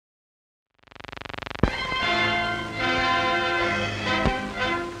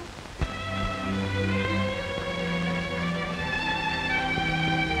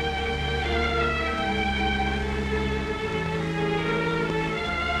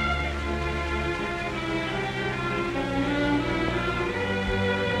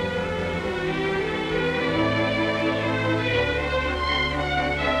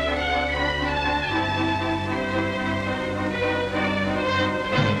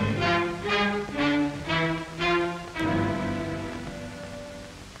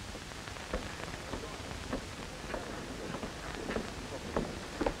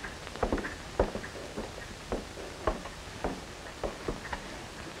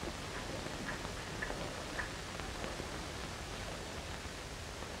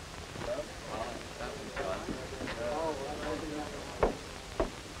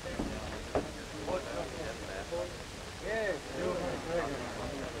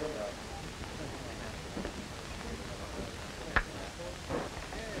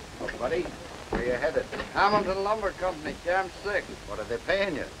buddy. Where you headed? Hamilton Lumber Company, Camp 6. What are they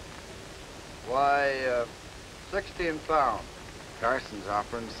paying you? Why, 16 pounds. Carson's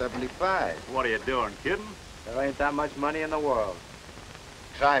offering 75. What are you doing, kidding? There ain't that much money in the world.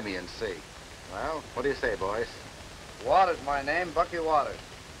 Try me and see. Well, what do you say, boys? Waters, my name, Bucky Waters.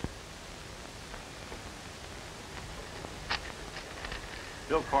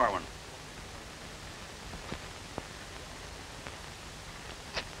 Bill Corwin.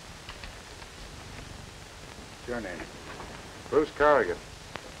 What's your name? Bruce Corrigan.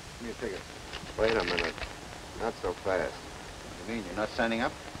 Give me a ticket. Wait a minute. Not so fast. What do you mean, you're not signing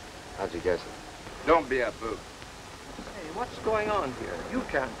up? How'd you guess it? Don't be a boot. Hey, what's going on here? You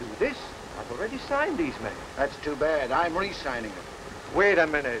can't do this. I've already signed these men. That's too bad. I'm re-signing it. Wait a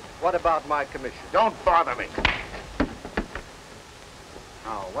minute. What about my commission? Don't bother me.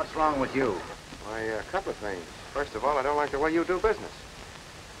 Now, what's wrong with you? Why, a couple of things. First of all, I don't like the way you do business.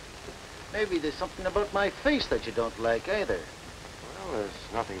 Maybe there's something about my face that you don't like either. Well, there's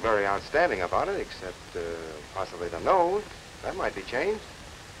nothing very outstanding about it, except possibly the nose. That might be changed.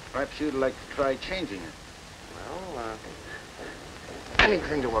 Perhaps you'd like to try changing it. Well,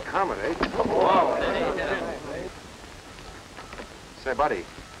 anything to accommodate. Say, buddy,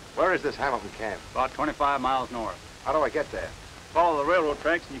 where is this Hamilton camp? About 25 miles north. How do I get there? Follow the railroad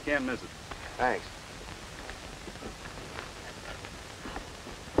tracks and you can't miss it. Thanks.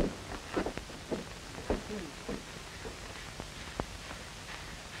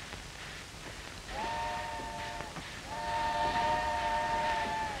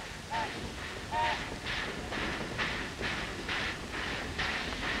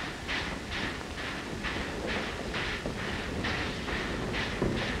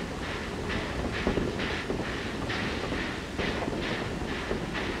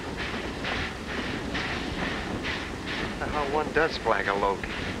 One does flag a load.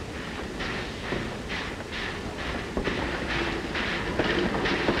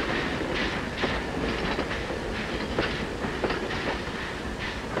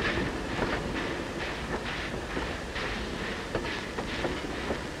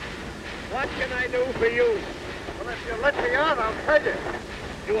 What can I do for you? Well, if you let me out, I'll tell you.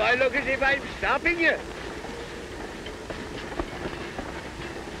 Do I look as if I'm stopping you?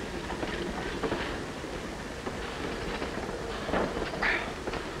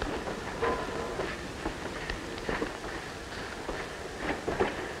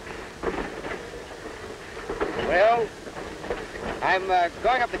 Well, I'm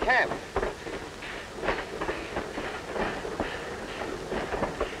going up to camp.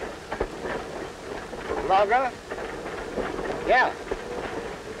 Logger? Yeah.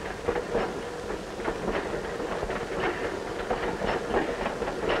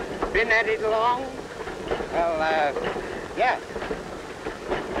 Been at it long? Well, yeah.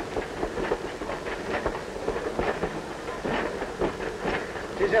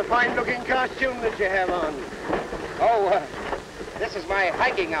 It's a fine-looking costume that you have on. Oh, this is my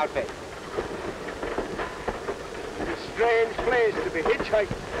hiking outfit. It's a strange place to be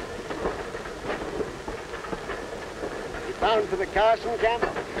hitchhiking. You bound for the Carson camp?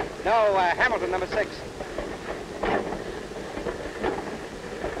 No, Hamilton, number 6.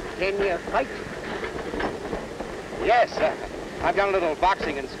 Can you fight? Yes, I've done a little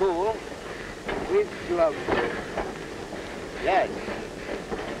boxing in school. With gloves? Yes.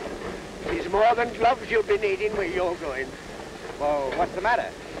 There's more than gloves you'll be needing where you're going. Well, what's the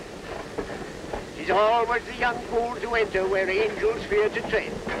matter? She's always the young fools who enter where angels fear to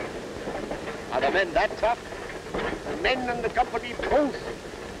tread. Are the men that tough? The men and the company both.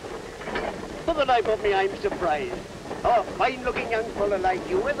 For the life of me, I'm surprised. Oh, a fine-looking young fellow like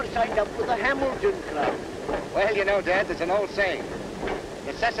you ever signed up with the Hamilton Club. Well, you know, Dad, there's an old saying.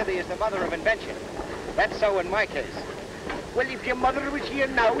 Necessity is the mother of invention. That's so in my case. Well, if your mother was here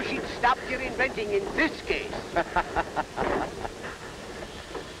now, she'd stop your inventing in this case.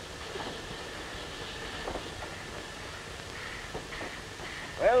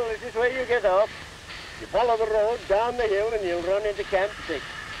 Well, this is where you get off. You follow the road down the hill and you'll run into Camp 6.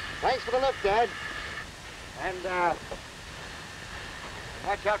 Thanks for the lift, Dad. And,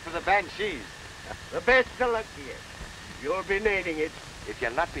 watch out for the banshees. The best of luck to you. You'll be needing it. If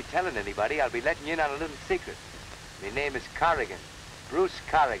you'll not be telling anybody, I'll be letting you in on a little secret. My name is Corrigan, Bruce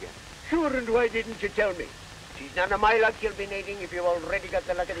Corrigan. Sure, and why didn't you tell me? She's none of my luck you'll be needing if you've already got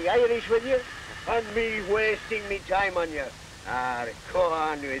the luck of the Irish with you. And me wasting me time on you. Ah, go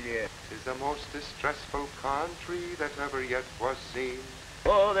on with you. 'Tis the most distressful country that ever yet was seen.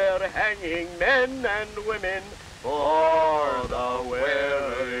 Oh, they're hanging men and women for the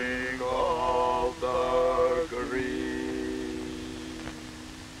wearing of the green.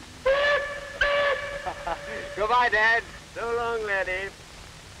 Bye-bye, Dad. So long, laddie.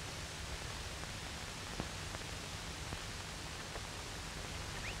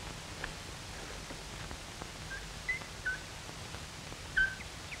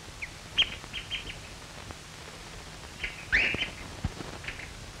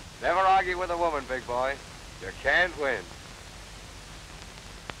 Never argue with a woman, big boy. You can't win.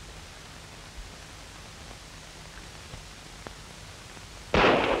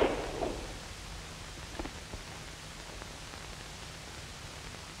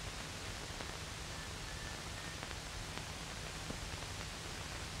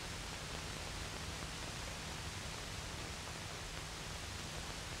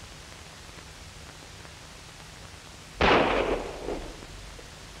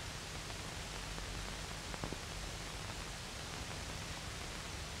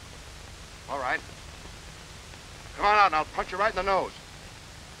 All right. Come on out and I'll punch you right in the nose.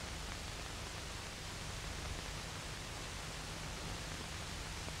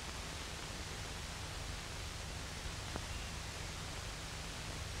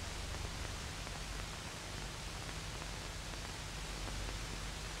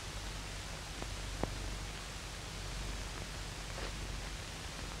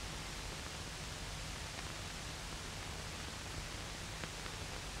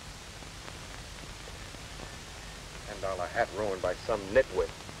 $10 hat ruined by some nitwit.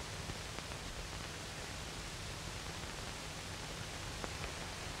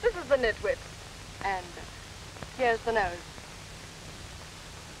 This is the nitwit. And here's the nose.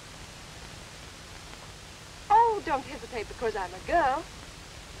 Oh, don't hesitate because I'm a girl.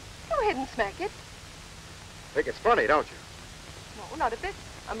 Go ahead and smack it. Think it's funny, don't you? No, not a bit.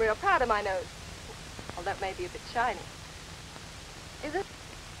 I'm real proud of my nose. Well, that may be a bit shiny. Is it?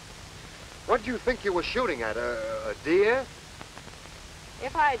 What do you think you were shooting at? A deer?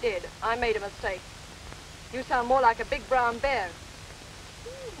 If I did, I made a mistake. You sound more like a big brown bear.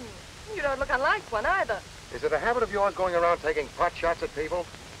 You don't look unlike one either. Is it a habit of yours going around taking pot shots at people?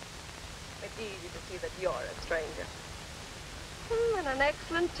 It's easy to see that you're a stranger. And an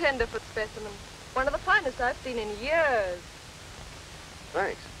excellent tenderfoot specimen. One of the finest I've seen in years.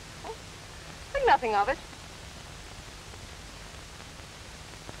 Thanks. Oh, think nothing of it.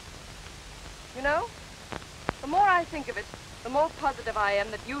 You know, the more I think of it, the more positive I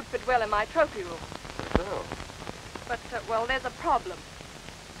am that you'd fit well in my trophy room. Oh. But, well, there's a problem.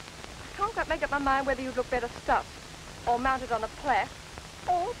 I can't quite make up my mind whether you'd look better stuffed, or mounted on a plaque,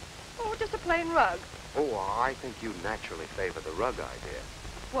 or just a plain rug. Oh, I think you naturally favor the rug idea.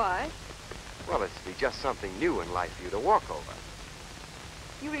 Why? Well, it's to be just something new in life for you to walk over.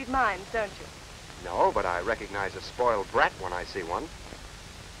 You read minds, don't you? No, but I recognize a spoiled brat when I see one.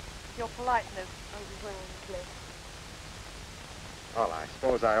 Your politeness overwhelms me. Well, I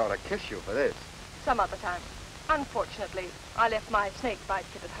suppose I ought to kiss you for this. Some other time. Unfortunately, I left my snake bite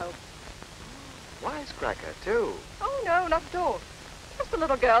kit at home. Wisecracker, too. Oh, no, not at all. Just a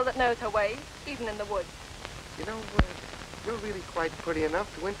little girl that knows her way, even in the woods. You know, you're really quite pretty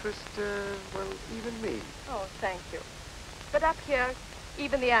enough to interest, well, even me. Oh, thank you. But up here,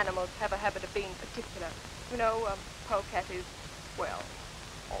 even the animals have a habit of being particular. You know, polecat is, well,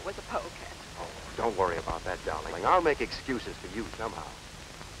 always a polecat. Oh, don't worry about that, darling. I'll make excuses for you somehow.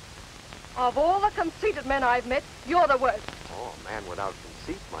 Of all the conceited men I've met, you're the worst. Oh, a man without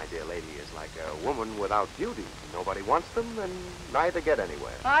conceit, my dear lady, is like a woman without beauty. Nobody wants them, and neither get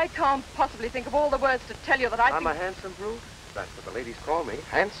anywhere. I can't possibly think of all the words to tell you that I'm a handsome Bruce. That's what the ladies call me.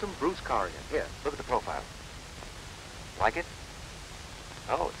 Handsome Bruce Corrigan. Here, look at the profile. Like it?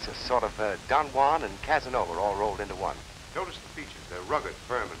 Oh, it's a sort of Don Juan and Casanova all rolled into one. Notice the features. They're rugged,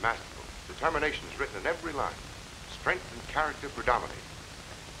 firm, and masterful. Determination is written in every line. Strength and character predominate.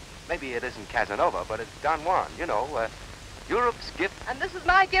 Maybe it isn't Casanova, but it's Don Juan. You know, Europe's gift. And this is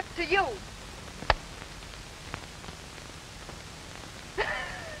my gift to you.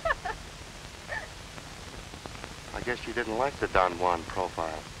 I guess you didn't like the Don Juan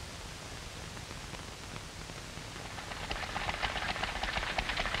profile.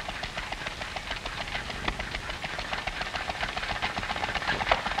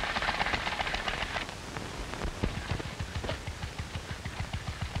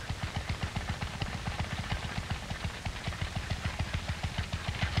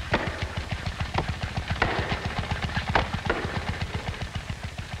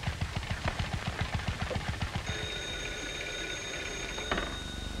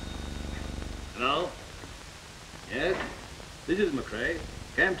 Hello? Yes? This is McCrae,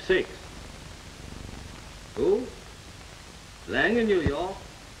 Camp 6. Who? Lang in New York?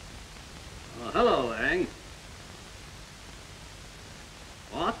 Oh, hello, Lang.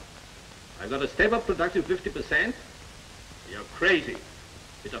 What? I've got to step up production 50%. You're crazy.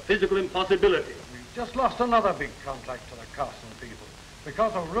 It's a physical impossibility. We've just lost another big contract to the Carson people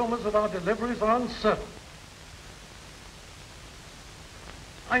because of rumors that our deliveries are uncertain.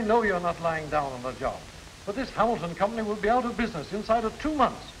 I know you're not lying down on the job, but this Hamilton company will be out of business inside of 2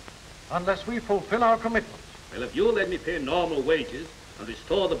 months unless we fulfill our commitments. Well, if you'll let me pay normal wages and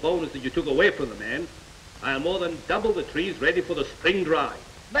restore the bonus that you took away from the men, I'll more than double the trees ready for the spring dry.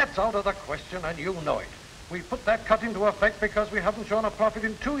 That's out of the question, and you know it. We put that cut into effect because we haven't shown a profit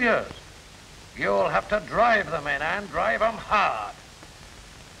in 2 years. You'll have to drive the men, and drive them hard.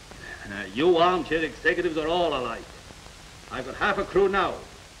 You armchair executives are all alike. I've got half a crew now.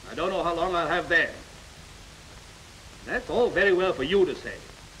 I don't know how long I'll have them. That's all very well for you to say.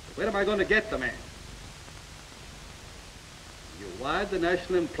 But where am I going to get the men? You wired the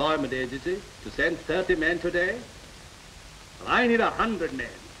National Employment Agency to send 30 men today? Well, I need 100 men.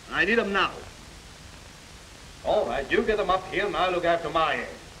 I need them now. All right, you get them up here and I'll look after my end.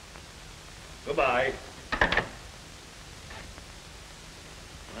 Goodbye.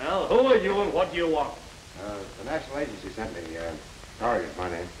 Well, who are you and what do you want? The National Agency sent me. Corrigan's my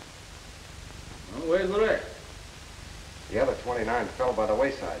name. Well, where's the rest? The other 29 fell by the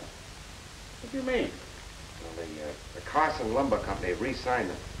wayside. What do you mean? Well, the Carson Lumber Company re-signed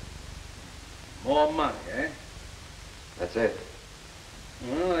them. More money, eh? That's it.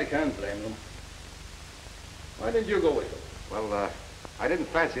 Well, I can't blame them. Why didn't you go with them? Well, I didn't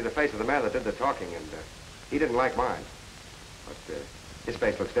fancy the face of the man that did the talking, and he didn't like mine. But his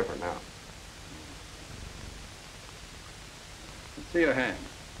face looks different now. Let's see your hand.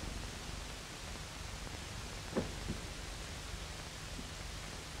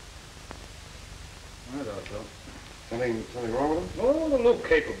 I don't know. Something wrong with him? Oh, they look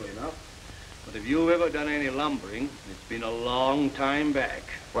capable enough. But if you've ever done any lumbering, it's been a long time back.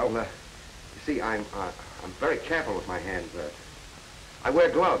 Well, you see, I'm very careful with my hands. I wear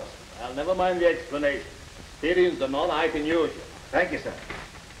gloves. Well, never mind the explanation. Experience or not, I can use you. Thank you, sir.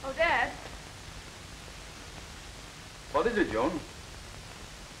 Oh, Dad. What is it, Joan?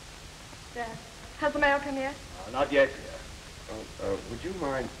 Dad, has the mail come yet? Not yet, dear. Would you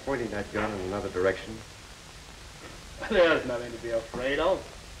mind pointing that gun in another direction? There's nothing to be afraid of.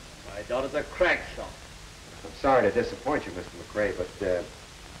 My daughter's a crack shot. I'm sorry to disappoint you, Mr. McCrae, but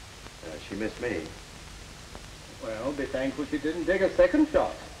she missed me. Well, be thankful she didn't take a second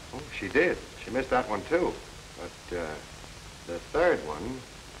shot. Oh, she did. She missed that one, too. But the third one...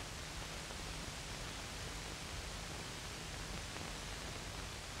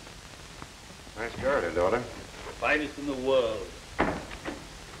 Nice girl, her daughter. The finest in the world.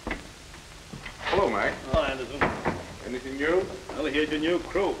 Hello, Mac. Oh, Anderson. Anything new? Well, here's your new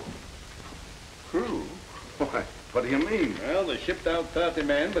crew. Crew? Why, what do you mean? Well, they shipped out 30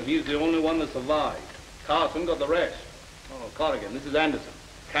 men, but he's the only one that survived. Carson got the rest. Oh, Corrigan, this is Anderson,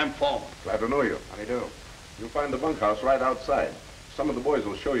 camp foreman. Glad to know you. How do you do? You'll find the bunkhouse right outside. Some of the boys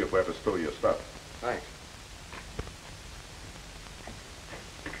will show you where to store your stuff. Thanks.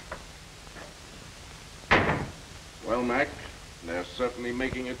 Well, Mac, they're certainly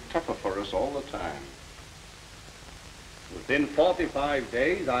making it tougher for us all the time. Within 45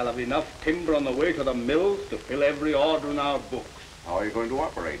 days, I'll have enough timber on the way to the mills to fill every order in our books. How are you going to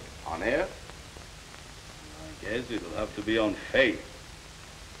operate? On air? I guess it'll have to be on faith.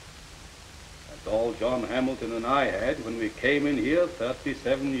 That's all John Hamilton and I had when we came in here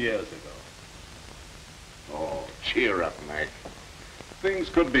 37 years ago. Oh, cheer up, Mac. Things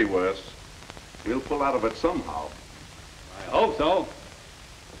could be worse. We'll pull out of it somehow. I hope so.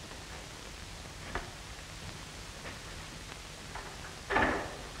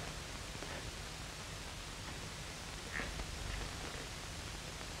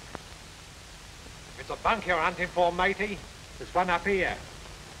 It's a bunk you're hunting for, matey. There's one up here.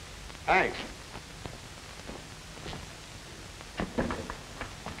 Thanks.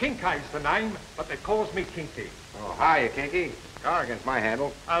 Kinkaid's the name, but they calls me Kinky. Oh, hiya, Kinky. Corrigan's my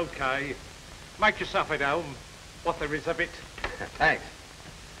handle. Okay. Make yourself at home, what there is of it. Thanks.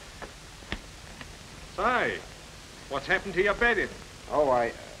 Say, what's happened to your bedding? Oh,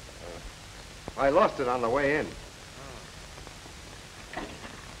 I lost it on the way in.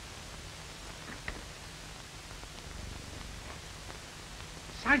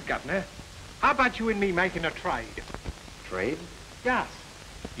 Say, Governor, how about you and me making a trade? Trade? Yes.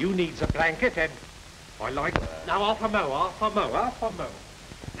 You needs a blanket and I like... Now, half a mo.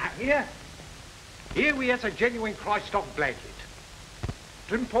 Now, here we has a genuine Christstock blanket.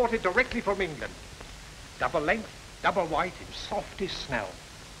 It's imported directly from England. Double length, double weight, and soft as snow.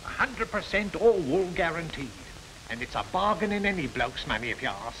 100% all wool guaranteed. And it's a bargain in any bloke's money, if you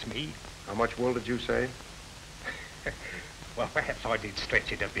ask me. How much wool did you say? Well, perhaps I did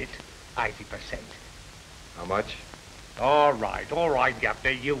stretch it a bit. 80%. How much? All right,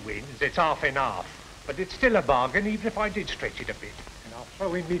 Governor, you wins. It's half and half. But it's still a bargain, even if I did stretch it a bit. And I'll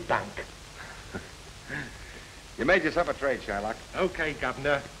throw in me bank. You made yourself a trade, Shylock. Okay,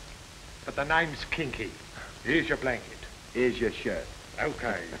 Governor. But the name's Kinky. Here's your blanket. Here's your shirt.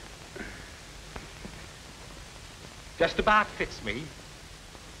 Okay. Just about fits me.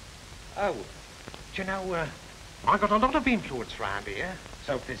 Oh, do you know, I got a lot of influence round here.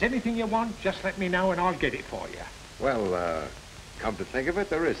 So if there's anything you want, just let me know and I'll get it for you. Well, come to think of it,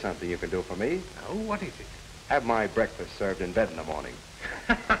 there is something you can do for me. Oh, what is it? Have my breakfast served in bed in the morning.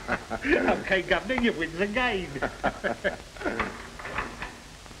 Okay, Governor, you wins again.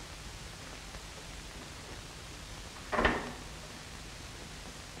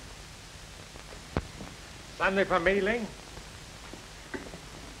 Something for me, Ling?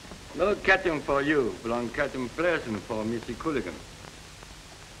 No catching for you, but I'm catching pleasant for Mr. Corrigan.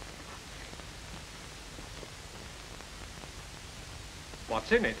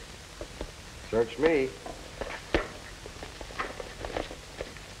 What's in it? Search me.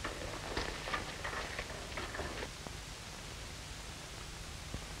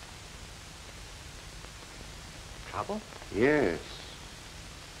 Trouble? Yes.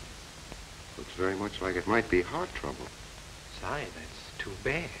 Looks very much like it might be heart trouble. Say, that's too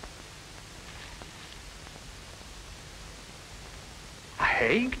bad. A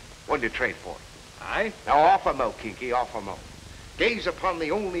egg? What'd you trade for? Aye? Now offer mo, Kinky, offer mo. Gaze upon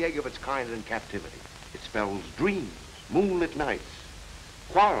the only egg of its kind in captivity. It spells dreams, moonlit nights,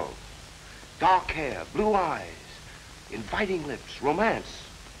 quarrels, dark hair, blue eyes, inviting lips, romance.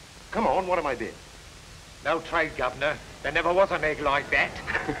 Come on, what am I bid? No trade, Governor. There never was an egg like that.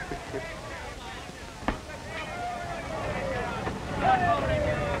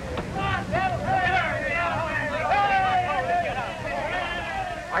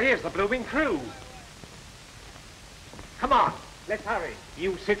 Here's the blooming crew. Come on, let's hurry.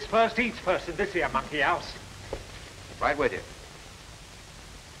 You sits first, eats first in this here monkey house. Right with you.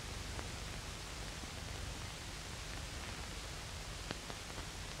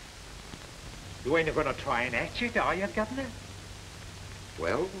 You ain't gonna try and hatch it, are you, Governor?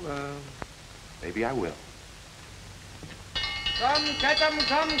 Well, maybe I will. Come catch 'em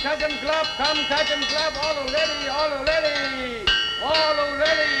club, come catch 'em club, all ready, all ready, all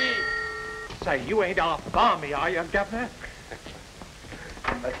ready. Say, you ain't half balmy, are you, Governor?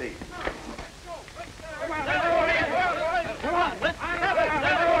 Let's see.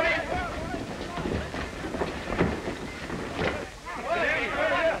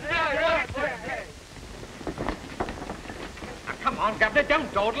 Come on, Come on, Governor,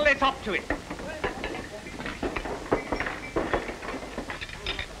 don't dawdle, let's up to it.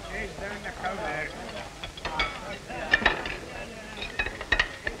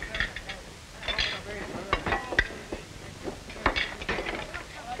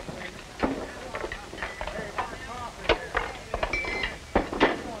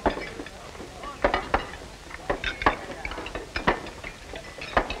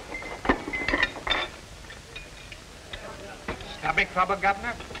 Stomach trouble,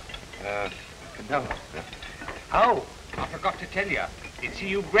 Governor? No. Oh, I forgot to tell you. It's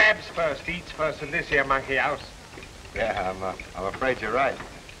he who grabs first, eats first in this here monkey house. Yeah, I'm afraid you're right.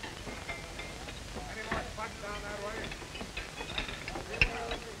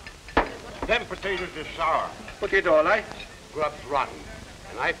 Them potatoes are sour. What you do, like? Grub's rotten.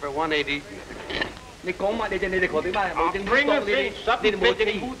 And I, for one, ain't eating it. I'll bring us in something big. I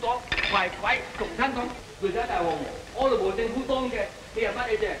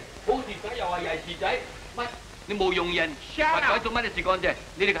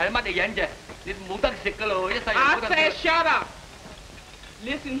say shut up.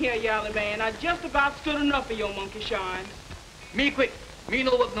 Listen here, yellow man. I just about stood enough of your monkey shine. Me quick. Me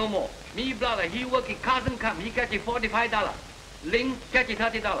no work no more. Me brother, he work in Carson Camp. He get you $45. Ling get you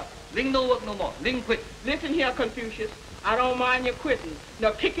 $30. Ling no work no more. Ling quit. Listen here, Confucius. I don't mind you quitting,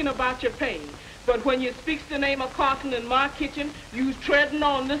 nor kicking about your pain. But when you speaks the name of Carson in my kitchen, you's treading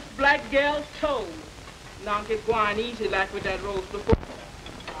on this black gal's toes. Now get going easy like with that roast before.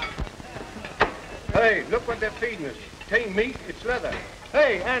 Hey, look what they're feeding us. It ain't meat, it's leather.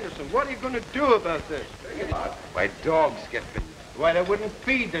 Hey, Anderson, what are you going to do about this? My dogs get bitten. Why, they wouldn't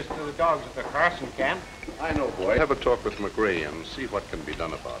feed this to the dogs at the Carson camp. I know, boy. Have a talk with McCrae and see what can be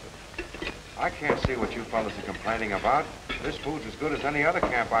done about it. I can't see what you fellas are complaining about. This food's as good as any other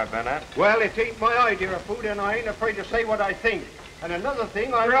camp I've been at. Well, it ain't my idea of food, and I ain't afraid to say what I think. And another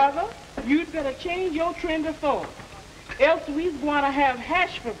thing, Brother, you'd better change your trend of thought. else we's going to have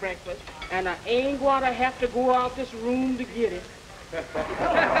hash for breakfast, and I ain't going to have to go out this room to get it.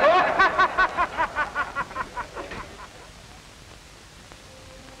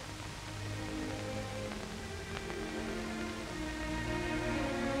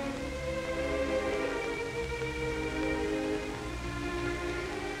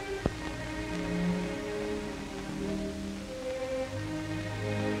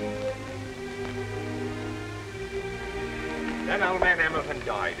 Then old man Hamilton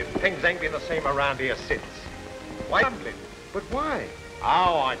died, and things ain't been the same around here since. Why gambling? But why?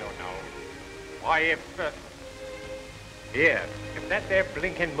 Oh, I don't know. Why, if that there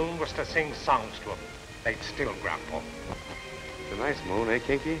blinking moon was to sing songs to 'em, they'd still grumble. It's a nice moon, eh,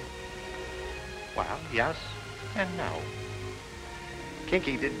 Kinky? Well, yes and no.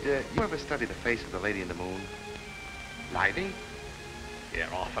 Kinky, did you ever study the face of the lady in the moon? Lady?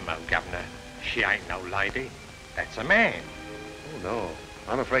 You're off 'em, old governor. She ain't no lady. That's a man. Oh, no.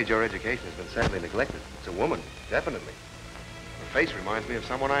 I'm afraid your education has been sadly neglected. It's a woman, definitely. Her face reminds me of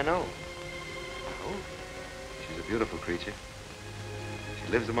someone I know. Oh? She's a beautiful creature.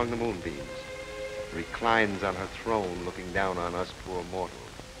 She lives among the moonbeams, reclines on her throne looking down on us poor mortals.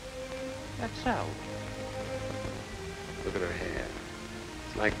 That's so. Look at her hair.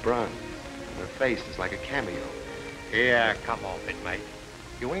 It's like bronze. And her face is like a cameo. Here, come off it, mate.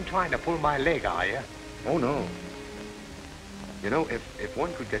 You ain't trying to pull my leg, are you? Oh, no. You know, if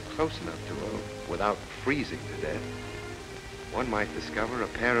one could get close enough to her without freezing to death, one might discover a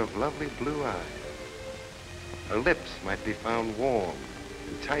pair of lovely blue eyes. Her lips might be found warm,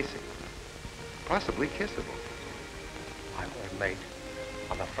 enticing, possibly kissable. I will, mate.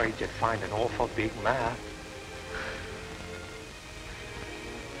 I'm afraid you'd find an awful big mouth.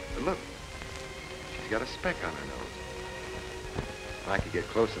 But look, she's got a speck on her nose. If I could get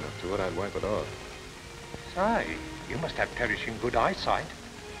close enough to it, I'd wipe it off. Say, you must have perishing good eyesight.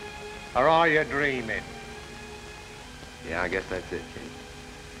 Or are you dreaming? Yeah, I guess that's it, kid.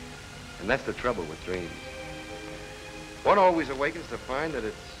 And that's the trouble with dreams. One always awakens to find that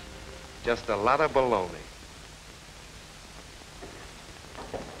it's just a lot of baloney.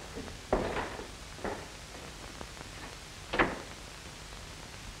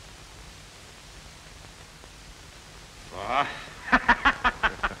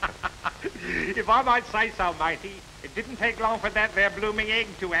 If I might say so, matey, it didn't take long for that there blooming egg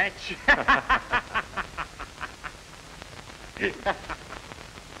to hatch.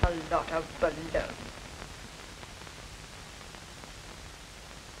 A lot of balloon.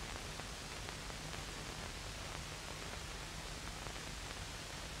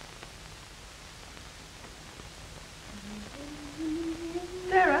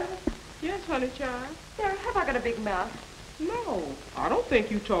 Sarah? Yes, honey child. Sarah, have I got a big mouth? No, I don't think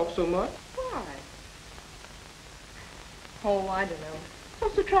you talk so much. Why? Oh, I don't know.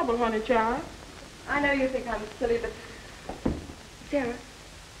 What's the trouble, honey child? I know you think I'm silly, but... Sarah,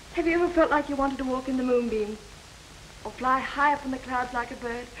 have you ever felt like you wanted to walk in the moonbeams? Or fly high up in the clouds like a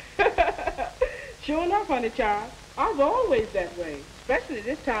bird? Sure enough, honey child. I was always that way, especially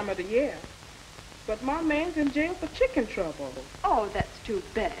this time of the year. But my man's in jail for chicken trouble. Oh, that's too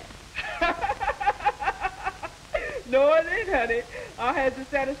bad. No, it ain't, honey. I had the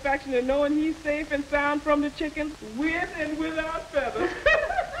satisfaction of knowing he's safe and sound from the chickens with and without feathers.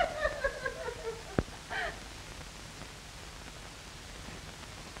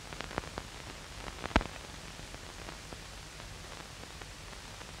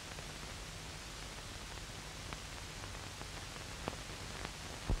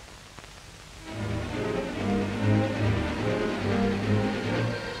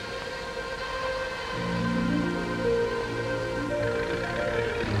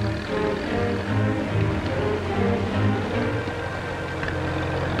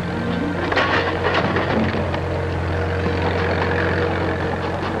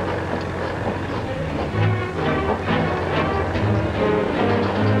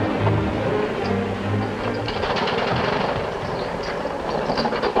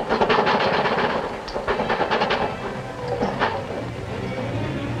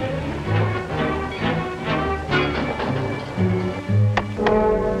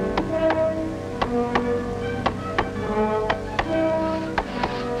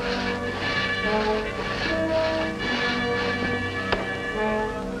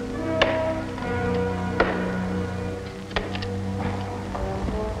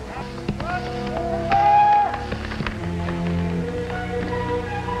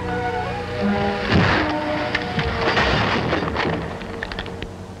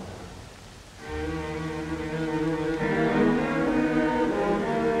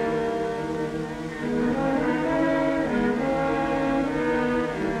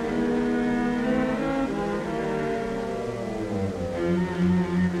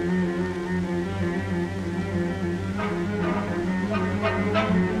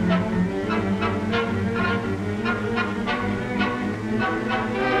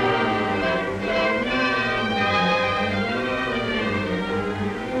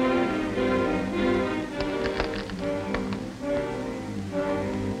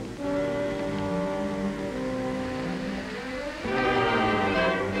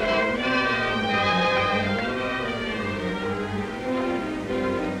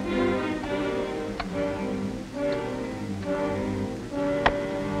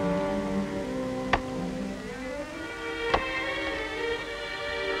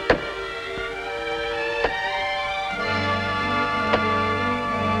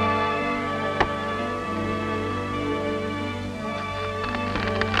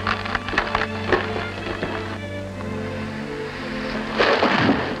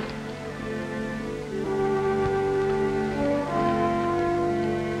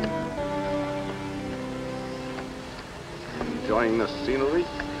 enjoying the scenery?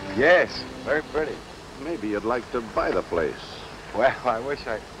 Yes, very pretty. Maybe you'd like to buy the place. Well, I wish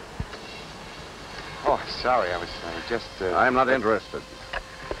I... Oh, sorry, I was just... I'm not interested.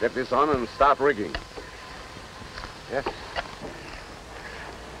 Get this on and start rigging. Yes.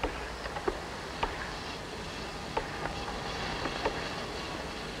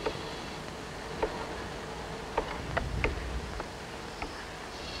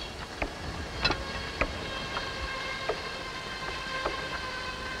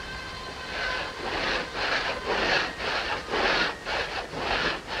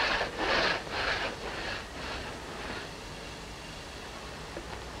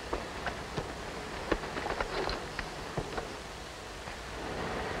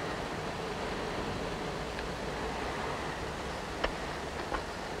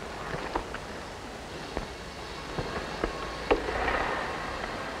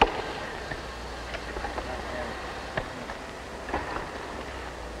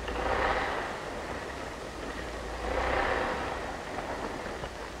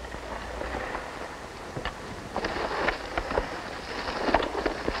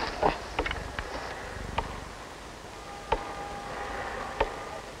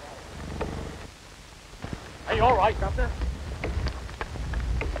 Hey, all right, Governor?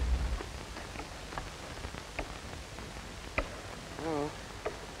 Oh.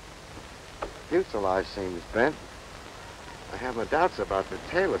 Fuselage seems bent. I have my doubts about the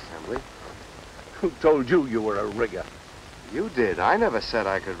tail assembly. Who told you you were a rigger? You did. I never said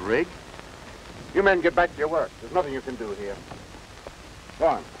I could rig. You men get back to your work. There's nothing you can do here. Go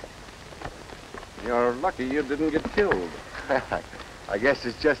on. You're lucky you didn't get killed. I guess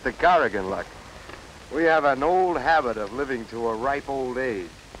it's just the Corrigan luck. We have an old habit of living to a ripe old age.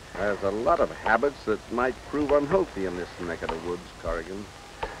 There's a lot of habits that might prove unhealthy in this neck of the woods, Corrigan.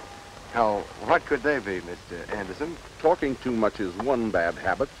 Now, what could they be, Mr. Anderson? Talking too much is one bad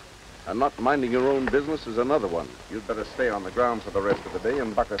habit, and not minding your own business is another one. You'd better stay on the ground for the rest of the day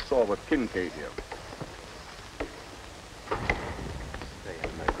and buck a saw with Kinkaid here. Stay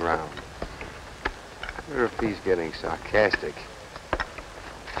on the ground. I wonder if he's getting sarcastic.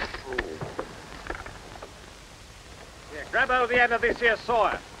 Yeah, grab hold of the end of this here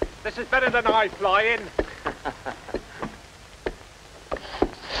saw. This is better than I fly in.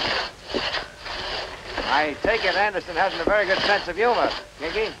 I take it Anderson hasn't a very good sense of humor,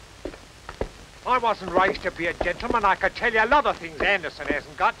 Kinky. I wasn't raised to be a gentleman. I could tell you a lot of things Anderson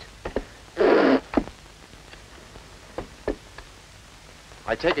hasn't got.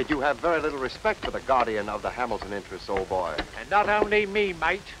 I take it you have very little respect for the guardian of the Hamilton interests, old boy. And not only me,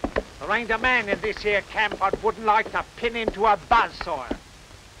 mate. There ain't a man in this here camp I wouldn't like to pin into a buzzsaw,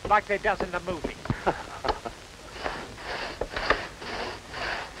 like they does in the movies.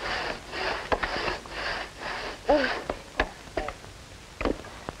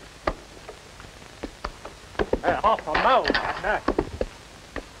 Off a mow, partner.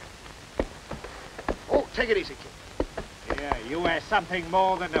 Oh, take it easy, kid. Yeah, you has something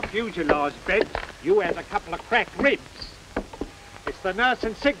more than a fuselage bent. You has a couple of cracked ribs. It's the nurse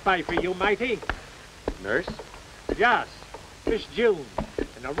and sick bay for you, matey. Nurse? Yes, Miss June.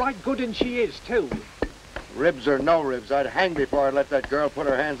 And a right good un she is, too. Ribs or no ribs, I'd hang before I'd let that girl put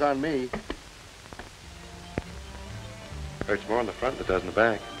her hands on me. Hurts more in the front than it does in the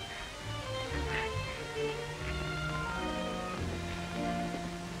back.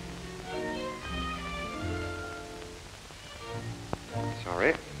 Sorry,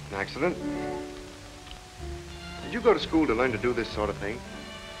 an accident. Did you go to school to learn to do this sort of thing?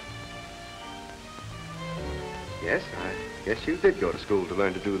 Yes, I guess you did go to school to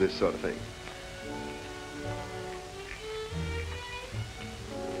learn to do this sort of thing.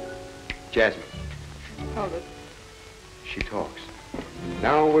 Jasmine. Hold it. She talks.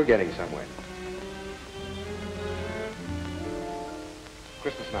 Now we're getting somewhere.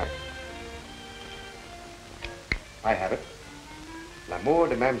 Christmas night. I have it. L'amour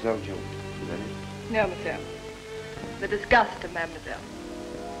de Mademoiselle June. Is that it? No, monsieur. The disgust of mademoiselle.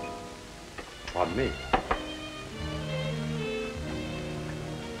 Pardon me.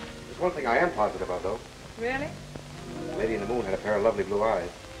 There's one thing I am positive of, though. Really? The lady in the moon had a pair of lovely blue eyes.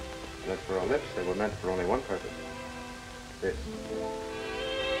 And as for her lips, they were meant for only one purpose. This.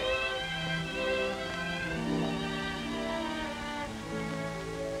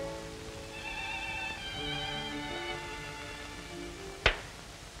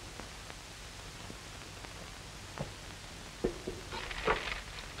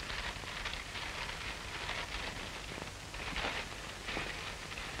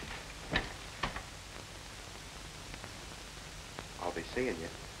 I'll be seeing you.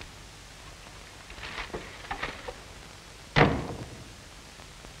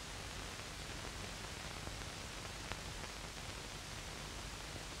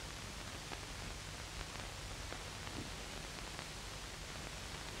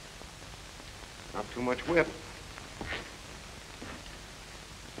 Too much whip.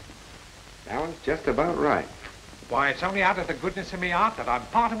 That one's just about right. Why, it's only out of the goodness of me heart that I'm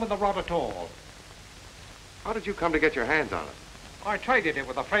parting with the rod at all. How did you come to get your hands on it? I traded it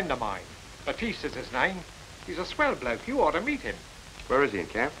with a friend of mine. Batista's his name. He's a swell bloke. You ought to meet him. Where is he, in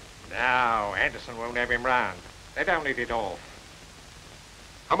camp? No, Anderson won't have him round. They don't hit it off.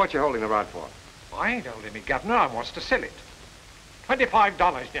 How much you holding the rod for? I ain't holding me, Governor. I wants to sell it. $25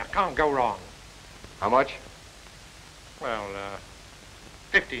 now. Can't go wrong. How much? Well,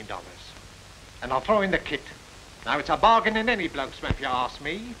 $15. And I'll throw in the kit. Now, it's a bargain in any bloke's if you ask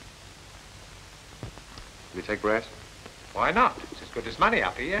me. You take brass? Why not? It's as good as money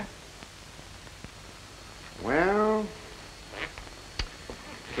up here. Well,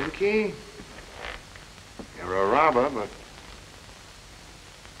 Kinky, you're a robber, but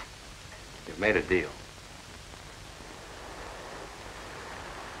you've made a deal.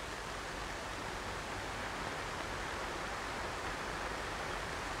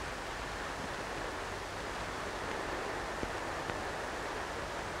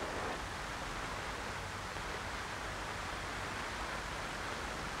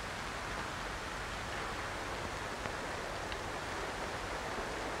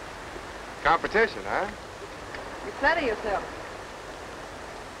 Competition, huh? You flatter yourself.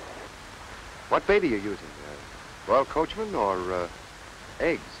 What bait are you using? Royal Coachman or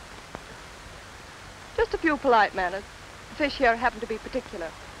eggs? Just a few polite manners. The fish here happen to be particular.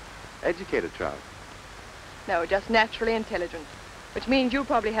 Educated trout. No, just naturally intelligent. Which means you'll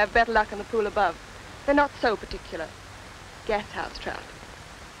probably have better luck in the pool above. They're not so particular. Gas house trout.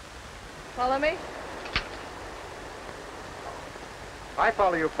 Follow me? I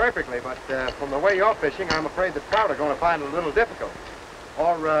follow you perfectly, but from the way you're fishing, I'm afraid the trout are going to find it a little difficult.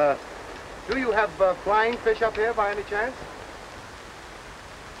 Or, do you have flying fish up here by any chance?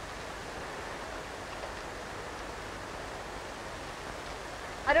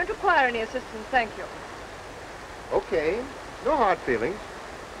 I don't require any assistance, thank you. Okay. No hard feelings.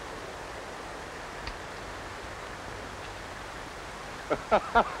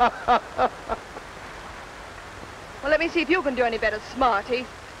 Well, let me see if you can do any better, smarty.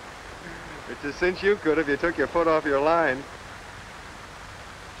 It's a cinch you could if you took your foot off your line.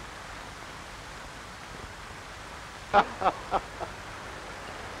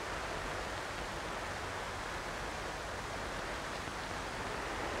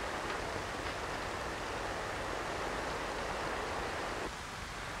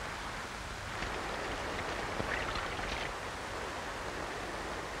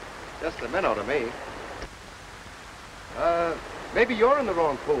 Just a minnow to me. Maybe you're in the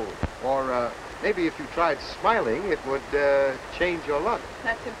wrong pool. Or maybe if you tried smiling, it would change your luck.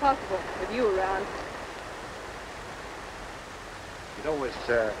 That's impossible with you around. You know,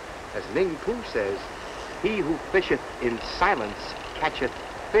 as Ling Poo says, he who fisheth in silence catcheth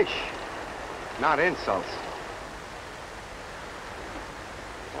fish, not insults.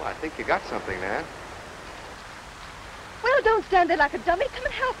 Well, I think you got something there. Well, don't stand there like a dummy. Come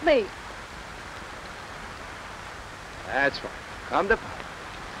and help me. That's right.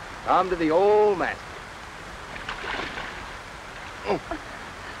 Come to the old master. Oh.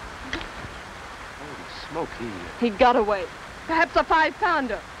 Holy smoke, He got away. Perhaps a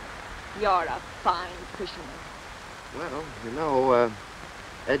 5-pounder. You're a fine fisherman. Well, you know,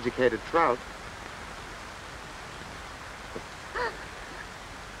 educated trout.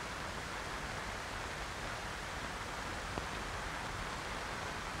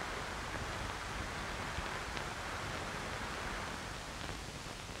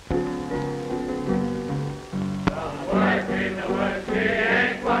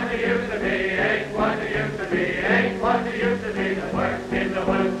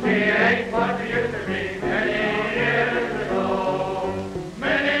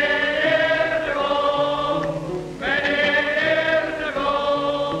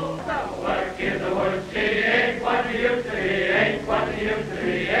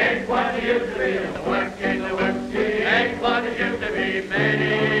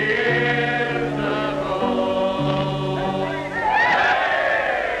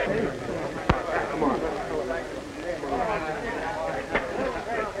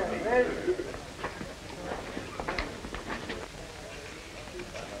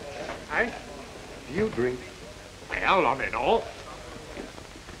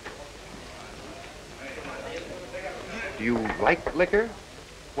 Liquor?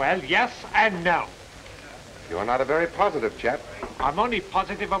 Well, yes and no. You're not a very positive chap. I'm only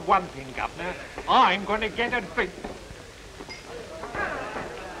positive of one thing, Governor. I'm going to get a drink.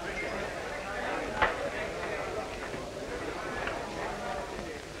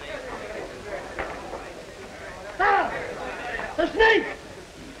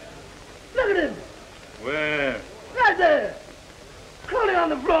 Look at him! Where? Right there! Crawling on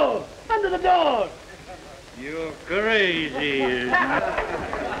the floor, under the door! You're crazy.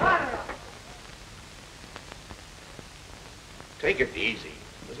 Take it easy.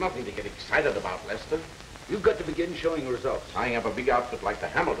 There's nothing to get excited about, Lester. You've got to begin showing results. Tying up a big outfit like the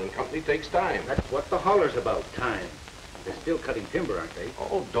Hamilton Company takes time. That's what the holler's about, time. They're still cutting timber, aren't they?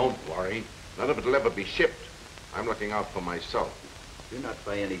 Oh, don't worry. None of it'll ever be shipped. I'm looking out for myself. You're not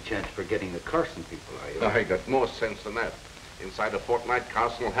by any chance forgetting the Carson people, are you? I got more sense than that. Inside a fortnight,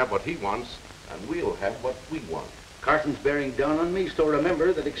 Carson will have what he wants, and we'll have what we want. Carson's bearing down on me, so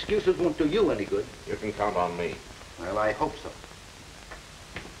remember that excuses won't do you any good. You can count on me. Well, I hope so.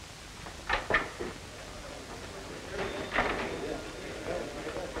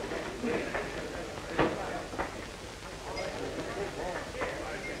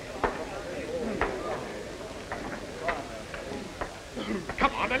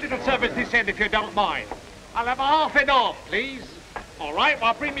 Come on, a little service this end if you don't mind. I'll have half and half, please. All right,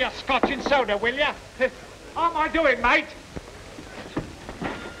 well, bring me a scotch and soda, will you? How am I doing, mate?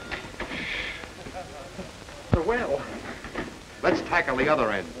 Well, let's tackle the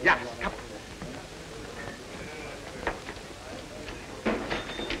other end. Yes, come on.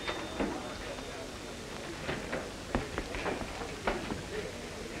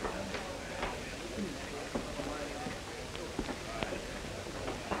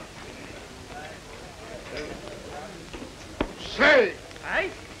 Say! Hey?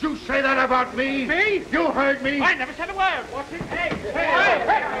 Did you say that about me? Me? You heard me? I never said a word. What's it? Hey!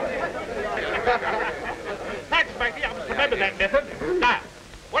 Thanks, matey. I must remember that method. Now,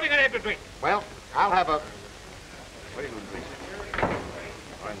 what are you going to have to drink? Well, I'll have a... What are you going to drink?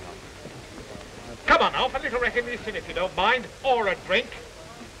 Come on now, for a little recognition if you don't mind. Or a drink.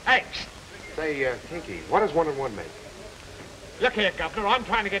 Thanks. Say, Kinky, what does 1 and 1 make? Look here, Governor. I'm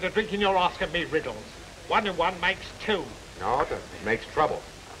trying to get a drink and you're asking me riddles. 1 and 1 makes 2. No, it makes trouble.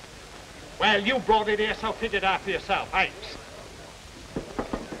 Well, you brought it here, so figure it out for yourself. Thanks.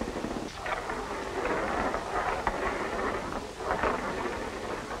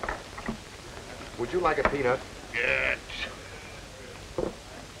 Would you like a peanut? Good.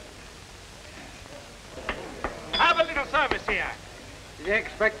 Have a little service here. Did you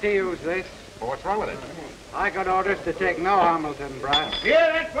expect to use this? Well, what's wrong with it? I got orders to take no Hamilton brass. Hear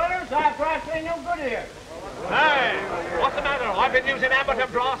that, fellas? Our brass ain't no good here. Hey, what's the matter? I've been using Hamilton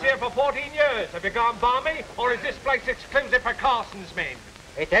brass here for 14 years. Have you gone balmy, or is this place exclusive for Carson's men?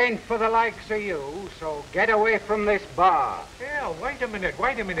 It ain't for the likes of you, so get away from this bar. Yeah, wait a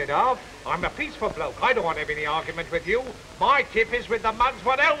minute, Alf. I'm a peaceful bloke. I don't want to have any argument with you. My tip is with the mugs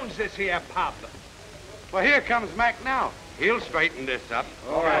what owns this here pub. Well, here comes Mac now. He'll straighten this up.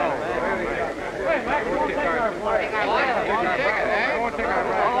 All right. Hey, Mac, you won't take our flag. All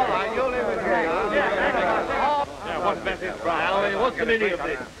right, you'll live with me. Yeah, what's better, Brian? What's the meaning of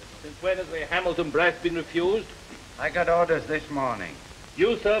this? Since when has the Hamilton brass been refused? I got orders this morning.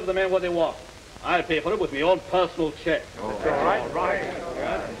 You serve the men what they want. I'll pay for it with my own personal check. All right.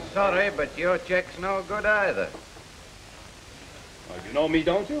 Sorry, but your check's no good either. Well, you know me,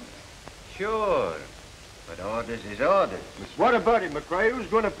 don't you? Sure. But orders is orders. What about it, McCrae? Who's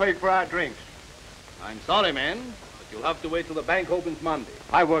going to pay for our drinks? I'm sorry, man, but you'll have to wait till the bank opens Monday.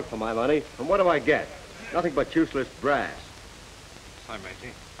 I work for my money, and what do I get? Nothing but useless brass. Say,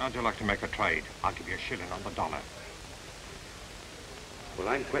 matey, how'd you like to make a trade? I'll give you a shilling on the dollar. Well,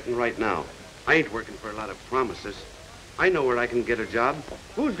 I'm quitting right now. I ain't working for a lot of promises. I know where I can get a job.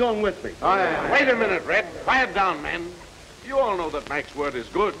 Who's going with me? Wait a minute, Red. Quiet down, men. You all know that Mac's word is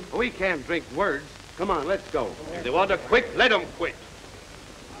good. We can't drink words. Come on, let's go. If they want to quit, let them quit.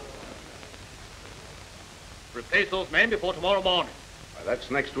 Replace those men before tomorrow morning. Why, that's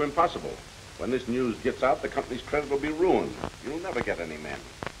next to impossible. When this news gets out, the company's credit will be ruined. You'll never get any men.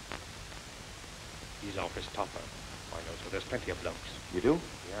 He's off his topper. I know, so there's plenty of blokes. You do?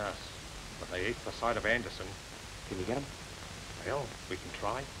 Yes, but they ate the side of Anderson. Can you get him? Well, we can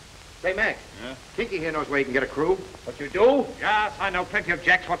try. Say, Mac. Yeah? Kinky here knows where he can get a crew. What you do? Yes, I know plenty of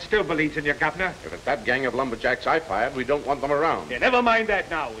jacks what still believes in you, Governor. If it's that gang of lumberjacks I fired, we don't want them around. Yeah, never mind that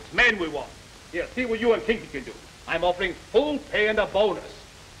now. It's men we want. Here, see what you and Kinky can do. I'm offering full pay and a bonus.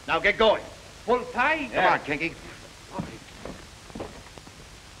 Now get going. Full pay? Come on, Kinky.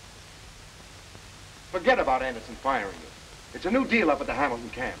 Forget about Anderson firing you. It's a new deal up at the Hamilton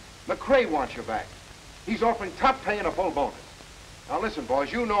camp. McCrae wants you back. He's offering top pay and a full bonus. Now listen,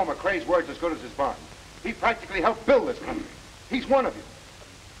 boys, you know McCrae's word's as good as his bond. He practically helped build this country. He's one of you.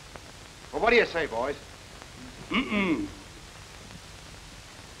 Well, what do you say, boys? Come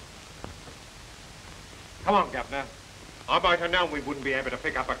on, Governor. I might have known we wouldn't be able to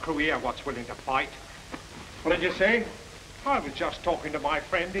pick up a crew here what's willing to fight. What did you say? I was just talking to my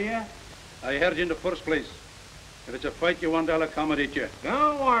friend here. I heard you in the first place. If it's a fight you want, I'll accommodate you.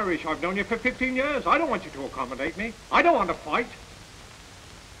 No, Irish, I've known you for 15 years. I don't want you to accommodate me. I don't want to fight.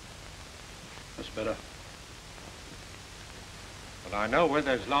 That's better. But I know where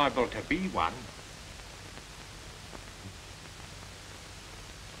there's liable to be one.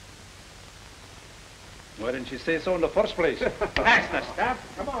 Why didn't you say so in the first place? That's the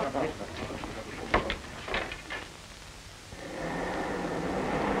stuff. Come on.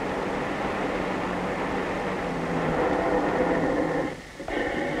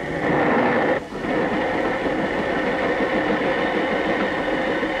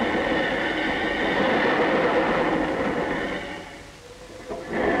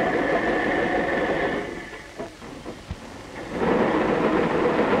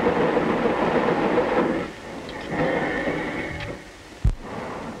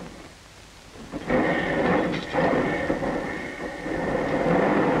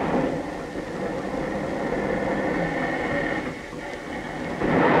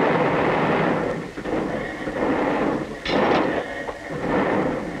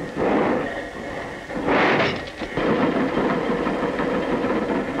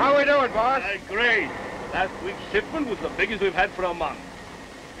 Great. Last week's shipment was the biggest we've had for a month.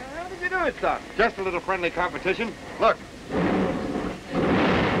 How did you do it, son? Just a little friendly competition. Look.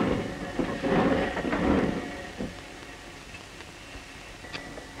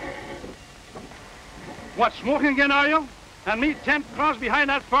 What, smoking again, are you? And me 10th cross behind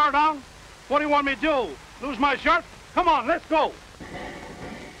that far down? What do you want me to do? Lose my shirt? Come on, let's go.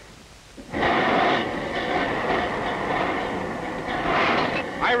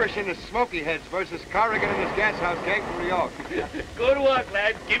 Irish and his smoky heads versus Corrigan and his gas house gang from New York. Good work,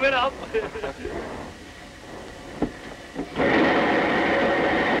 lad. Keep it up.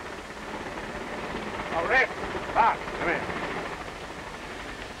 All right. Bart, come here.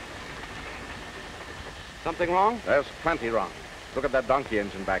 Something wrong? There's plenty wrong. Look at that donkey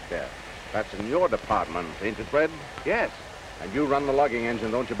engine back there. That's in your department, ain't it, Fred? Yes. And you run the logging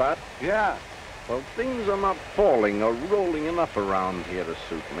engine, don't you, Bart? Yeah. Well, things are not falling or rolling enough around here to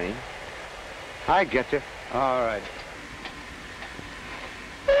suit me. I get you. All right.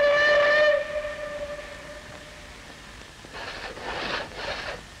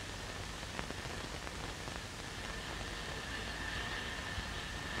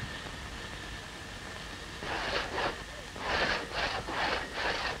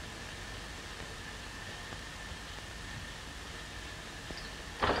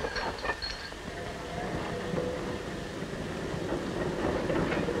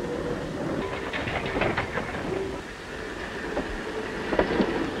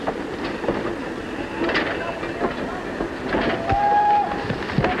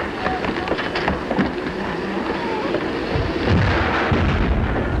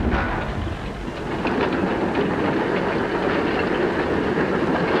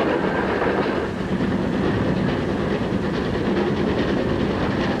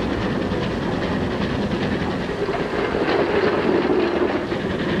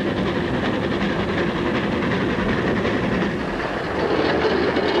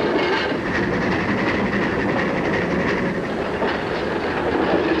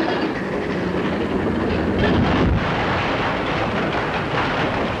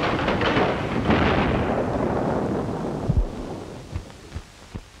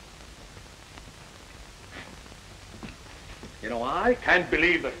 I can't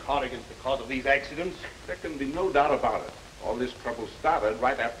believe that Corrigan's the cause of these accidents. There can be no doubt about it. All this trouble started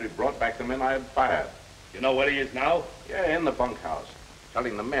right after he brought back the men I had fired. You know where he is now? Yeah, in the bunkhouse,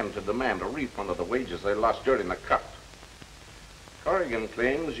 telling the men to demand a refund of the wages they lost during the cut. Corrigan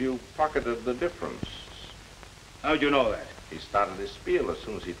claims you pocketed the difference. How'd you know that? He started his spiel as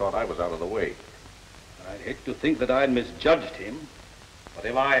soon as he thought I was out of the way. I'd hate to think that I'd misjudged him. But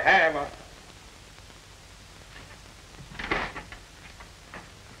if I have,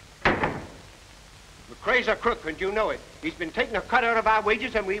 McCrae's a crook, and you know it. He's been taking a cut out of our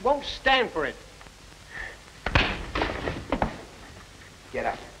wages, and we won't stand for it. Get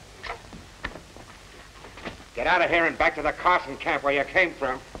up. Get out of here and back to the Carson camp where you came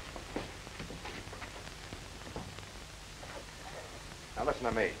from. Now listen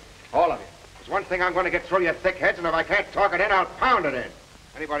to me, all of you. There's one thing I'm going to get through your thick heads, and if I can't talk it in, I'll pound it in.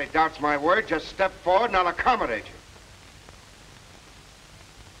 Anybody doubts my word, just step forward and I'll accommodate you.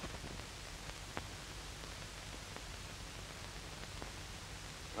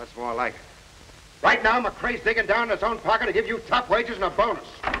 That's more like it. Right now, McCrae's digging down in his own pocket to give you top wages and a bonus.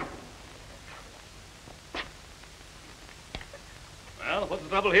 what's the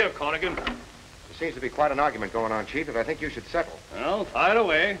trouble here, Corrigan? There seems to be quite an argument going on, Chief, that I think you should settle. Well, fire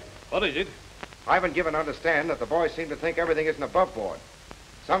away. What is it? I've been given to understand that the boys seem to think everything isn't above board.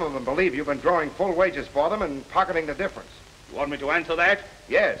 Some of them believe you've been drawing full wages for them and pocketing the difference. You want me to answer that?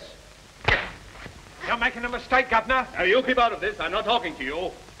 Yes. You're making a mistake, Governor. Now, you keep out of this. I'm not talking to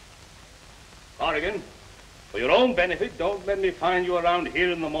you. Corrigan, for your own benefit, don't let me find you around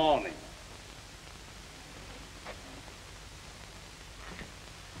here in the morning.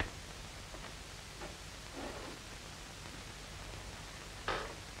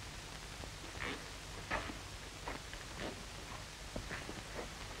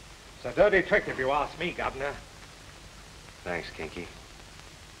 It's a dirty trick, if you ask me, Governor. Thanks, Kinky.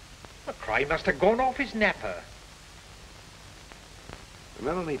 McCrae must have gone off his napper.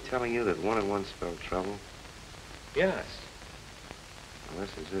 Remember me telling you that 1 and 1 spelled trouble? Yes. Well,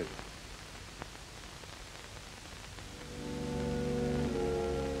 this is it.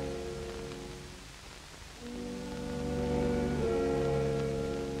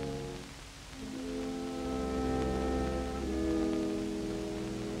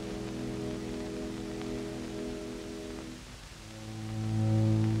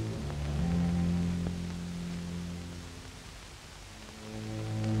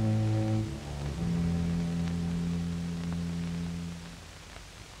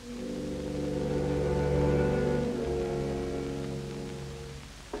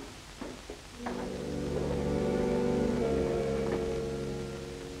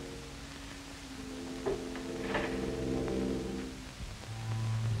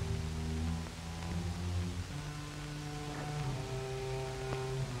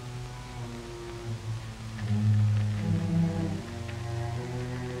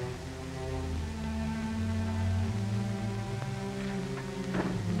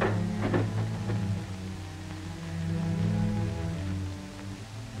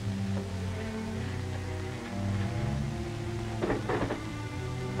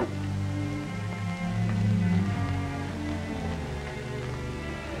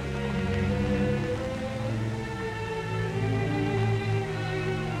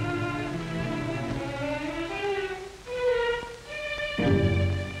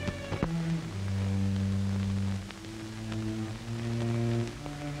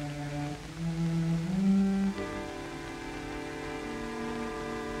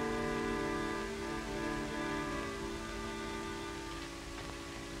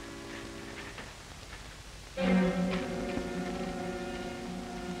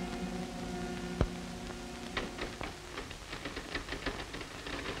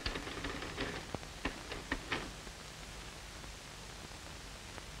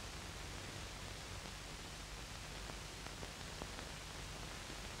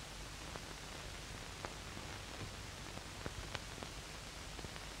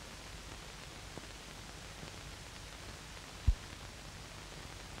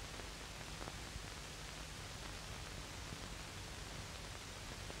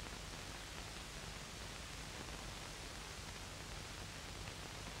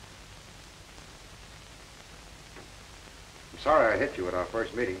 Sorry I hit you at our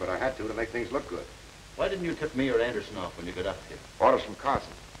first meeting, but I had to make things look good. Why didn't you tip me or Anderson off when you got up here? Orders from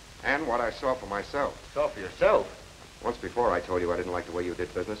Carson. And what I saw for myself. Saw for yourself? Once before I told you I didn't like the way you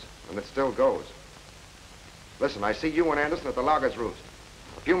did business, and it still goes. Listen, I see you and Anderson at the Loggers' Roost.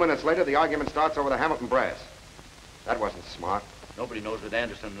 A few minutes later, the argument starts over the Hamilton brass. That wasn't smart. Nobody knows that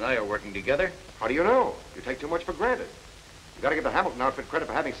Anderson and I are working together. How do you know? You take too much for granted. You gotta give the Hamilton outfit credit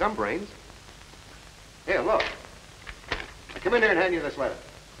for having some brains. Here, look. I come in here and hand you this letter.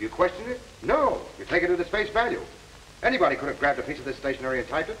 You question it? No. You take it at its face value. Anybody could have grabbed a piece of this stationery and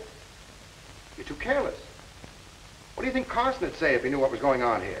typed it. You're too careless. What do you think Carson would say if he knew what was going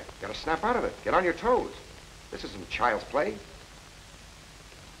on here? You gotta snap out of it. Get on your toes. This isn't child's play.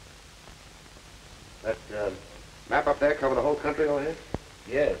 That map up there cover the whole country over here?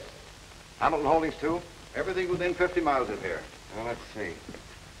 Yes. Hamilton Holdings, too? Everything within 50 miles of here. Well, let's see.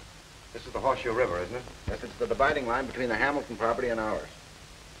 This is the Horseshoe River, isn't it? Yes, it's the dividing line between the Hamilton property and ours.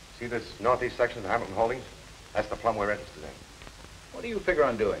 See this northeast section of the Hamilton Holdings? That's the plum we're interested in. What do you figure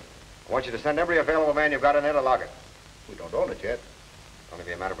on doing? I want you to send every available man you've got in there to log it. We don't own it yet. It'll only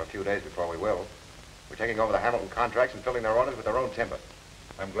be a matter of a few days before we will. We're taking over the Hamilton contracts and filling their orders with their own timber.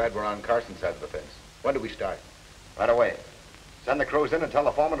 I'm glad we're on Carson's side of the fence. When do we start? Right away. Send the crews in and tell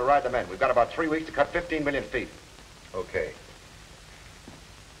the foreman to ride them in. We've got about 3 weeks to cut 15 million feet. Okay.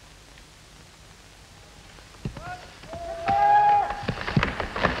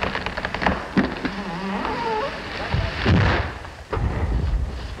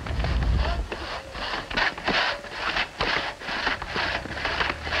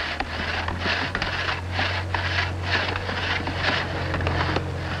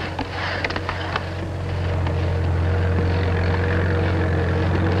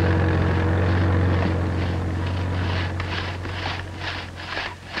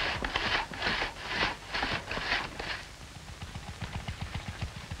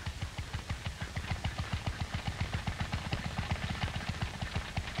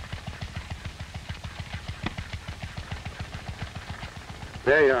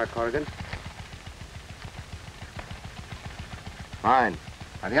 There you are, Corrigan. Fine.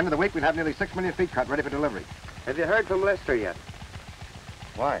 By the end of the week, we'll have nearly 6 million feet cut ready for delivery. Have you heard from Lester yet?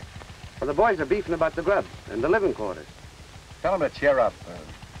 Why? Well, the boys are beefing about the grub and the living quarters. Tell them to cheer up.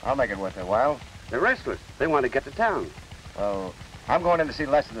 I'll make it worth their while. They're restless. They want to get to town. Well, I'm going in to see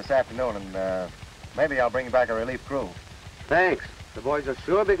Lester this afternoon, and maybe I'll bring back a relief crew. Thanks. The boys will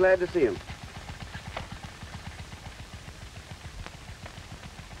sure be glad to see him.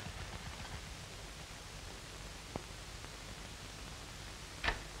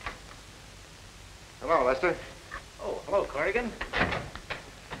 Hello, Lester. Oh, hello, Corrigan.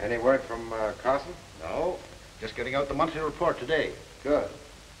 Any word from Carson? No, just getting out the monthly report today. Good.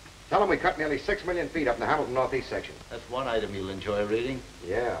 Tell them we cut nearly 6 million feet up in the Hamilton Northeast section. That's one item you'll enjoy reading.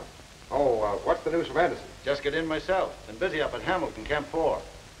 Yeah. Oh, what's the news from Anderson? Just get in myself. Been busy up at Hamilton, Camp 4. What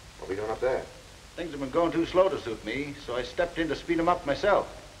are we doing up there? Things have been going too slow to suit me, so I stepped in to speed them up myself.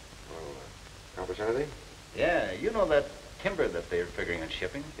 Well, accomplish anything? Yeah, you know that timber that they're figuring on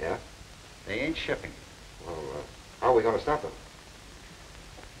shipping? Yeah? They ain't shipping. Well, how are we going to stop them?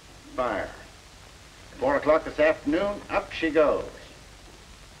 Fire. 4 o'clock this afternoon, up she goes.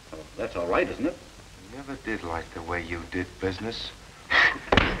 Well, that's all right, isn't it? Never did like the way you did business.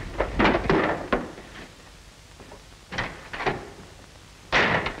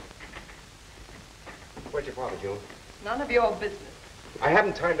 Where's your father, June? None of your business. I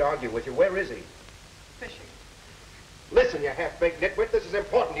haven't time to argue with you. Where is he? Fishing. Listen, you half-baked nitwit, this is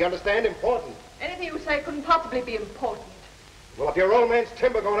important. Do you understand? Important. Anything you say couldn't possibly be important. Well, if your old man's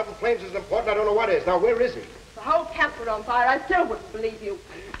timber going up in flames isn't important, I don't know what is. Now, where is he? If the whole camp were on fire, I still wouldn't believe you.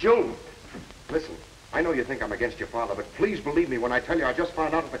 June, listen. I know you think I'm against your father, but please believe me when I tell you I just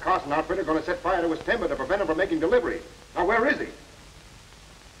found out that the Carson outfit are going to set fire to his timber to prevent him from making delivery. Now, where is he?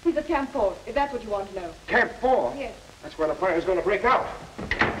 He's at Camp 4, if that's what you want to know. Camp 4? Yes. That's where the fire's going to break out.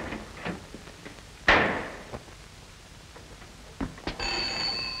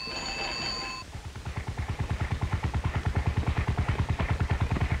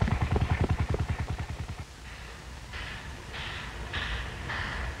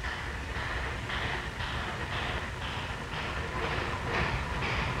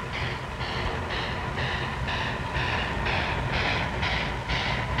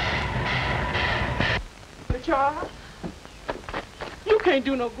 Charles, you can't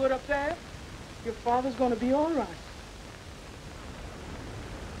do no good up there. Your father's gonna be all right.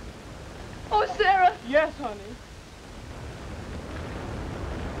 Oh, Sarah. Yes, honey.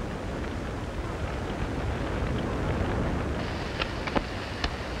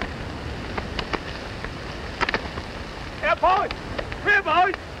 Here, boys! Here,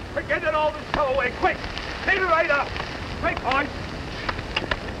 boys! We're getting all this tow away, quick! Take it right up! Quick, boys!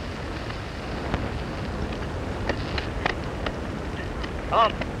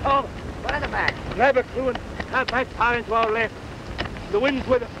 Tom, What in the back? grab a crew and have back fire to our left. The wind's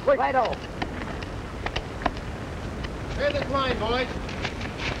with us, quick! Right on. Here's the line, boys.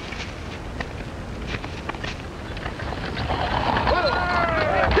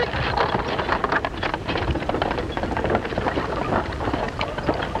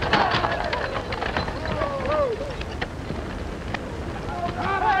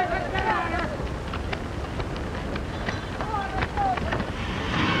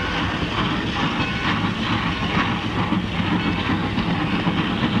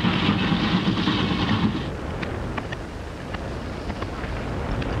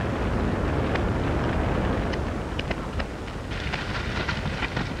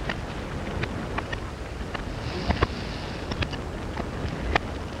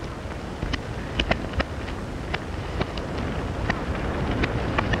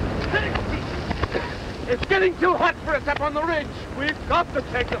 It's getting too hot for us up on the ridge. We've got to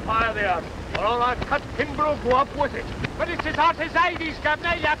take the fire there, or all our cut timber will go up with it. But it's as hot as 80s,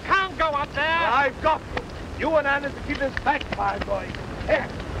 Governor. You can't go up there. I've got to. You and Anna to keep this back fire going. Here,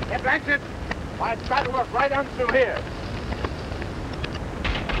 get blankets. I'll try to work right on through here.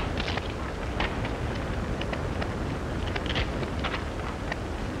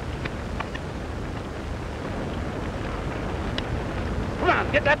 Come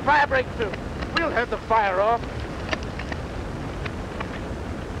on, get that fire break through. We'll have the fire off.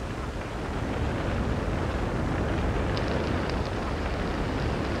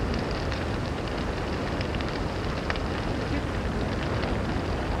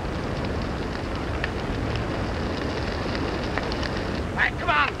 Right, come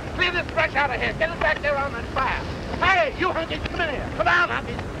on. Clear this brush out of here. Get it back there on that fire. Hey, you hunkies, come in here. Come on,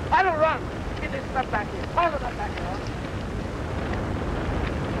 hunkies. I don't run. Get this stuff back here. Pile it up back here.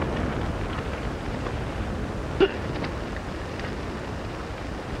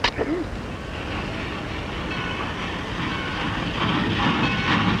 All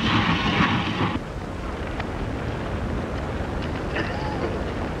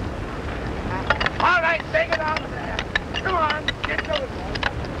right, take it out of there. Come on, get going.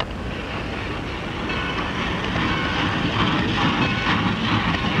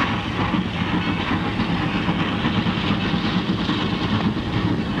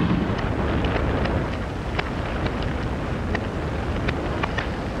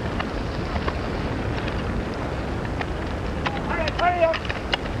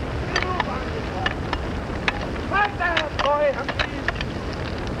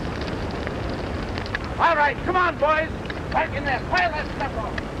 All right, come on, boys. Back in there. Pile that stuff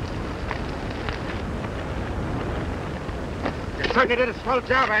off. You certainly did a swell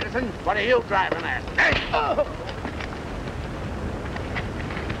job, Anderson. What are you driving at? Hey! Oh.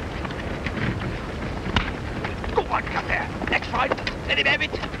 Go on, come there. Next ride. Steady, baby.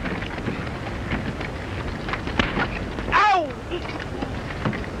 Ow!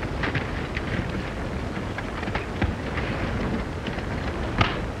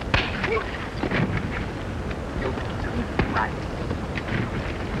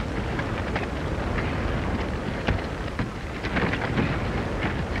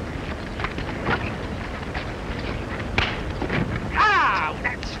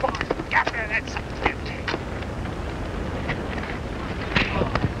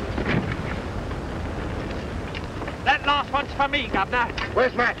 For me, Governor.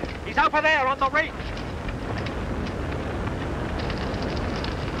 Where's Mac? He's over there on the ridge.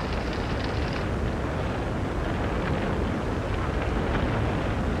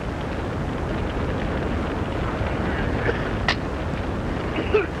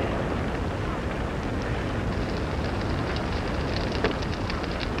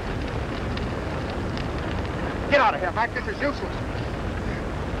 Get out of here, Mac. This is useless.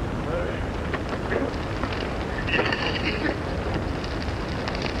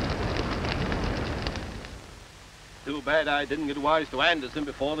 Too bad I didn't get wise to Anderson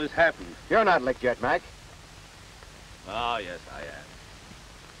before this happened. You're not licked yet, Mac. Oh, yes, I am.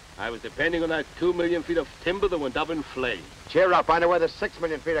 I was depending on that 2 million feet of timber that went up in flames. Cheer up. I know where there's 6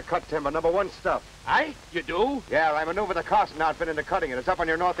 million feet of cut timber, #1 stuff. Aye? You do? Yeah, I maneuvered the Carson outfit into cutting it. It's up on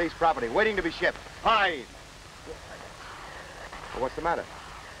your northeast property, waiting to be shipped. Fine. Well, what's the matter?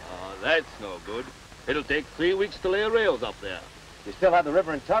 Oh, that's no good. It'll take 3 weeks to lay rails up there. You still have the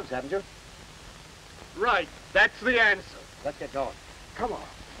river in tugs, haven't you? Right. That's the answer. Let's get going. Come on.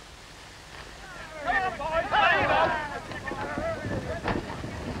 Come on, boys. Go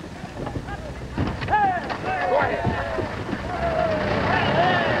ahead.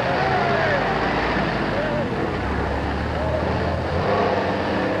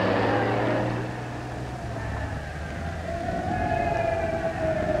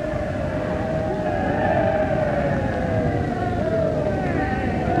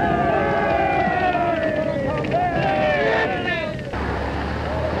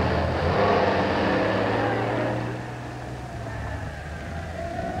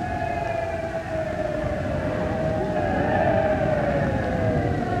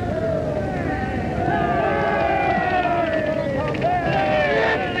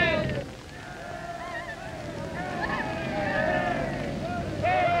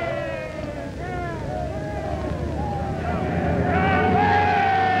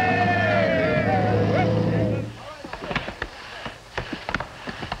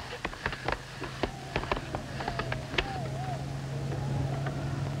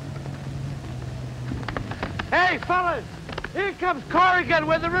 Hey, fellas! Here comes Corrigan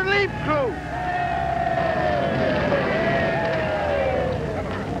with the relief crew!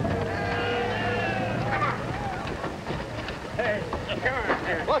 Hey,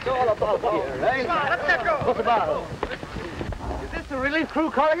 what's all about here, eh? Come on, let's get going! What's about? Is this the relief crew,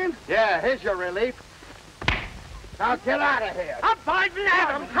 Corrigan? Yeah, here's your relief. Now get out of here. I'm fighting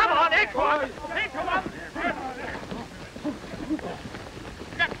at him! Come on, Equal! Come on!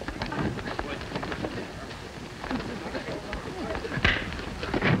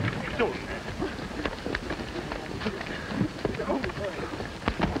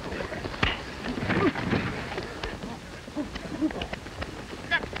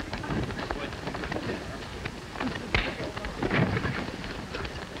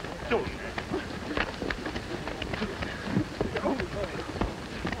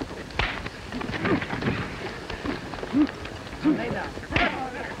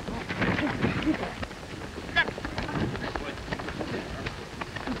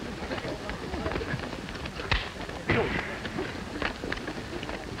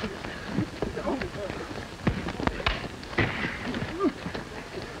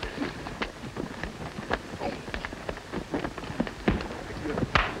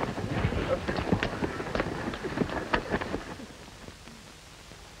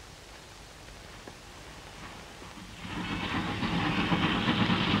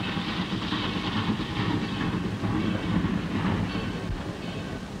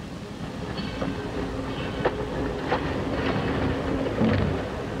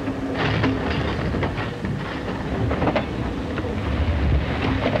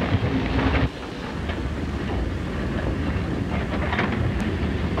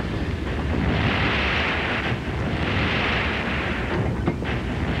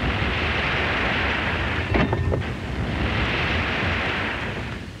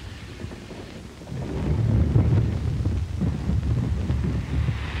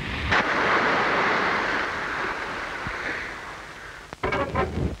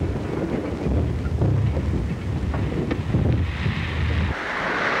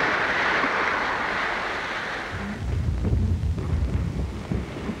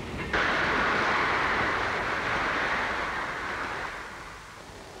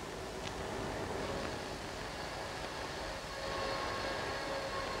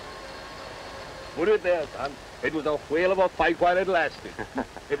 Put it there, son. It was a whale of a fight while it lasted.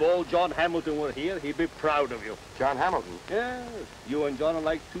 If old John Hamilton were here, he'd be proud of you. John Hamilton? Yes. You and John are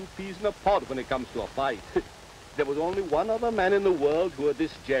like two peas in a pod when it comes to a fight. There was only one other man in the world who had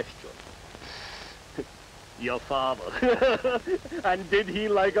this gesture. Your father. And did he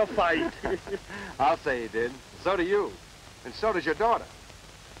like a fight? I'll say he did. So do you. And so does your daughter.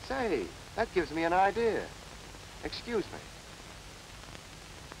 Say, that gives me an idea. Excuse me.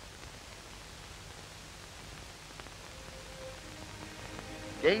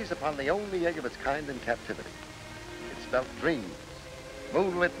 Gaze upon the only egg of its kind in captivity. It spelt dreams,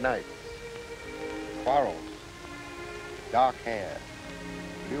 moonlit nights, quarrels, dark hair,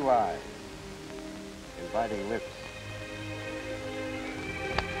 blue eyes, inviting lips.